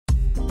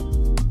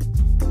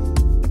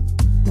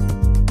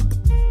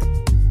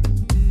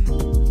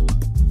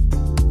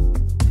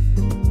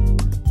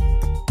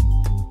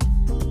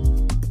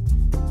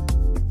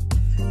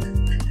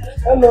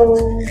Hello.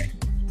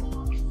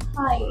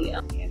 Hi.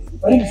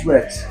 My name is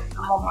Rex.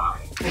 Mama.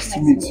 Nice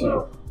to meet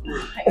you.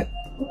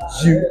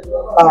 You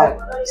are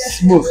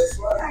smooth.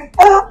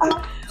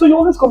 So you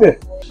always come here?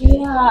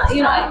 Yeah,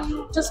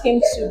 I just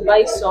came to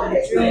buy some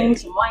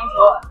drinks, some wine,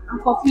 but I'm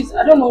confused.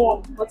 I don't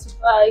know what to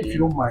buy. If you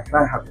don't mind, can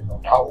I have your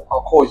number?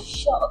 I'll call you.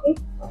 Sure, okay.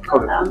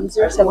 Call it.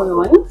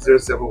 071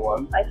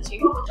 071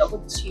 52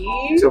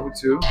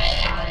 22.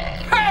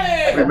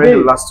 Hey! Remember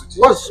the last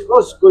two.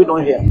 What's going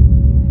on here?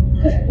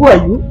 Who are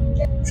you?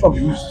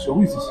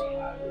 Who is this?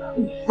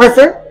 My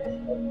friend?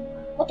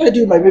 What do I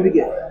do with my baby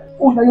girl?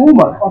 Oh, you're a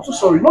woman. I'm so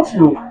sorry. Not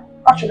you.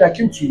 Actually, I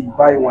came to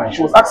buy wine.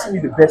 She was asking me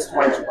the best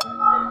wine to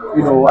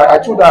buy. I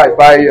told her I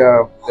buy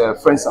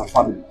friends and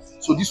family.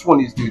 So this one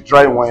is the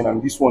dry wine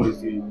and this one is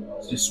the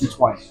sweet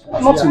wine.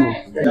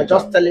 Nothing. You're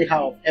just telling her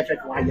of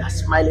effect why you're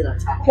smiling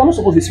at her. You're not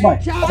supposed to smile.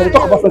 As I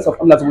talk about friends and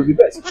family, that's always the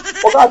best.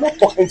 But I don't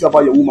talk anything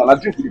about your woman. I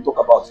drink what you talk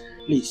about.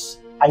 Please,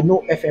 I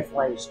know FF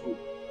wine is good,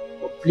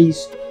 but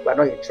please, we're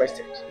not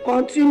interested.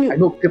 Continue. I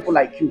know people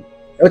like you.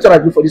 Every time I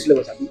go for this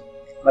level, Abi,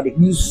 now they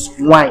use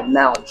wine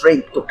now,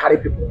 drink to carry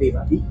people, babe,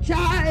 Abi.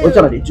 What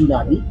time they do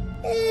now, Abi?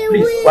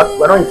 Please,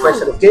 we're not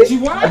interested, okay?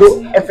 I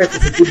know FF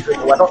is a good drink,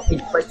 but we're not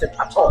interested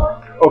at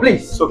all. Oh,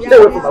 please, so stay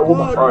away from my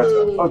woman. Alright,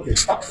 okay.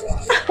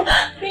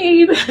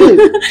 Babe.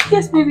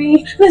 Yes,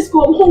 baby. Let's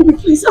go. I'm hungry,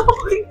 please.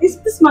 Oh,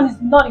 this man is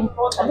not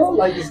important. I don't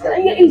like this guy.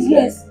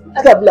 Yes.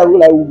 This guy be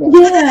like a woman.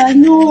 Yeah, I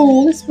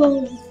know. Let's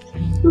go.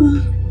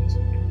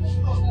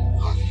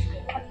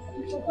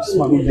 This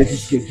man will let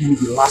this girl give me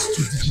the last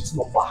 2 digits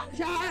number.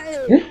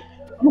 Eh?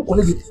 I'm not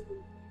calling it.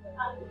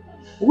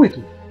 Wait.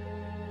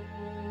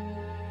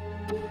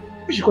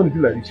 Why she gonna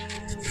do like this?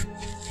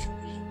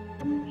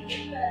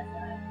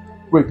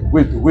 Wait.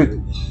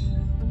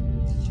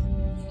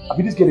 I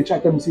be this girl they try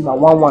to tell me say now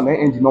 11 and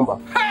end the number.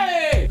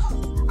 Hey!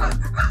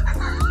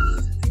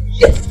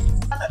 Yes!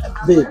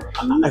 Babe,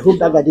 I hope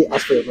that guy didn't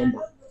ask for your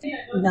number.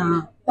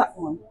 Nah, that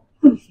one.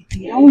 I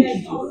won't give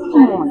you.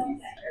 Come on.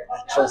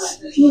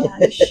 Trust.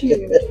 Yeah, sure.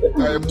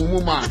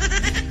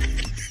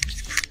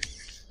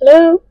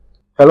 Hello?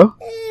 Hello?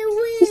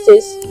 Who's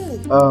this?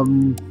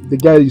 The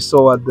guy you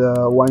saw at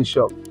the wine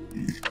shop.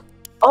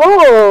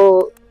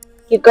 Oh,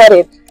 you got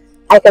it.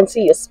 I can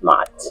see you're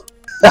smart.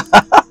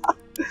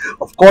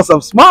 Of course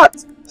I'm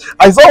smart.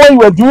 I saw when you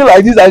were doing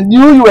like this, I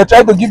knew you were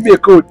trying to give me a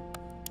code.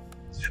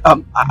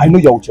 I know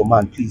you're with your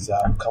man, please.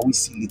 Can we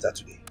see later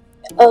today?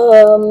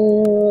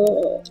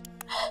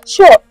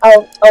 Sure.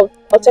 I'll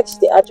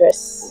text you the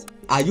address.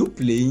 Are you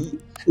playing?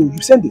 Oh,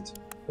 you send it.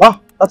 Wow,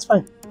 that's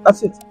fine.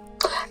 That's it.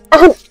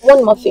 And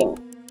one more thing.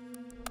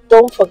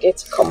 Don't forget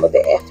to come with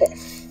the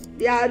FF.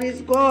 Yeah, it's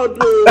good.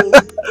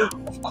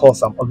 Of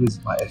course, I'm always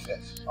with my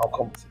FF. I'll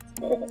come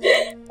with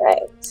it.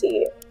 Right, see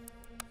you.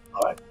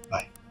 Alright,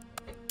 bye.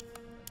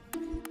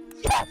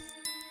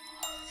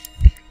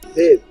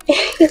 Babe.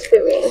 Yes,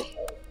 baby.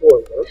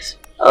 What?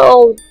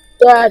 Oh,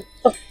 Dad.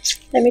 Oh,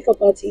 the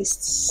makeup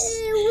artist.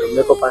 The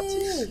makeup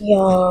artist?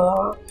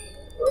 Yeah.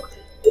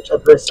 Which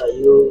address are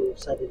you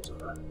sending to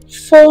her?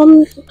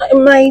 From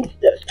my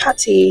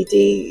party,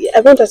 I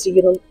want us to,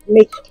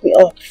 make me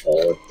up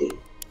for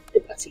the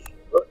party.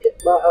 Okay,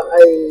 but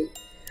I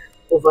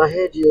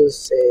overheard you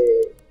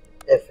say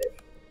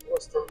FF.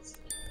 What's that?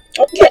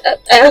 Okay,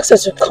 I asked her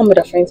to come with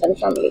her friends and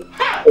family.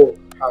 Oh,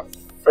 her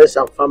friends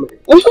and family?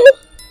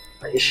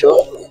 Are you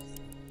sure?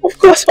 Of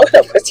course, what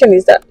kind of question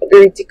is that?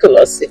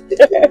 Ridiculous.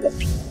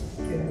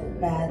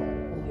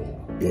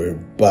 You're a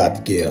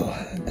bad girl.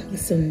 You're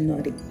so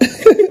naughty.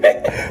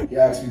 You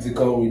asked me to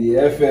come with the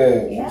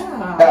FM.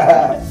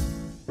 Yeah.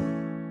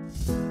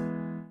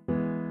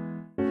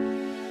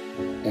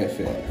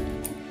 FM.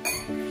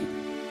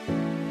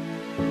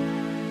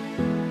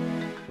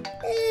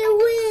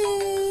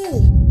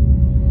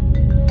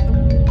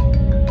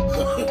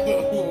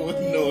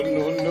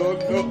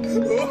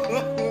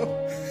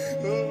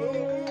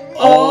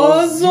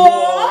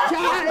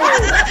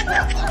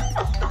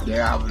 They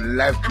have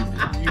left me.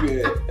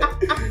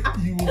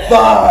 You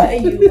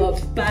bad. You are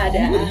bad.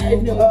 I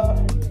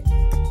know.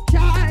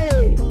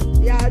 Child,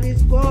 yeah,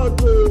 this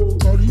God.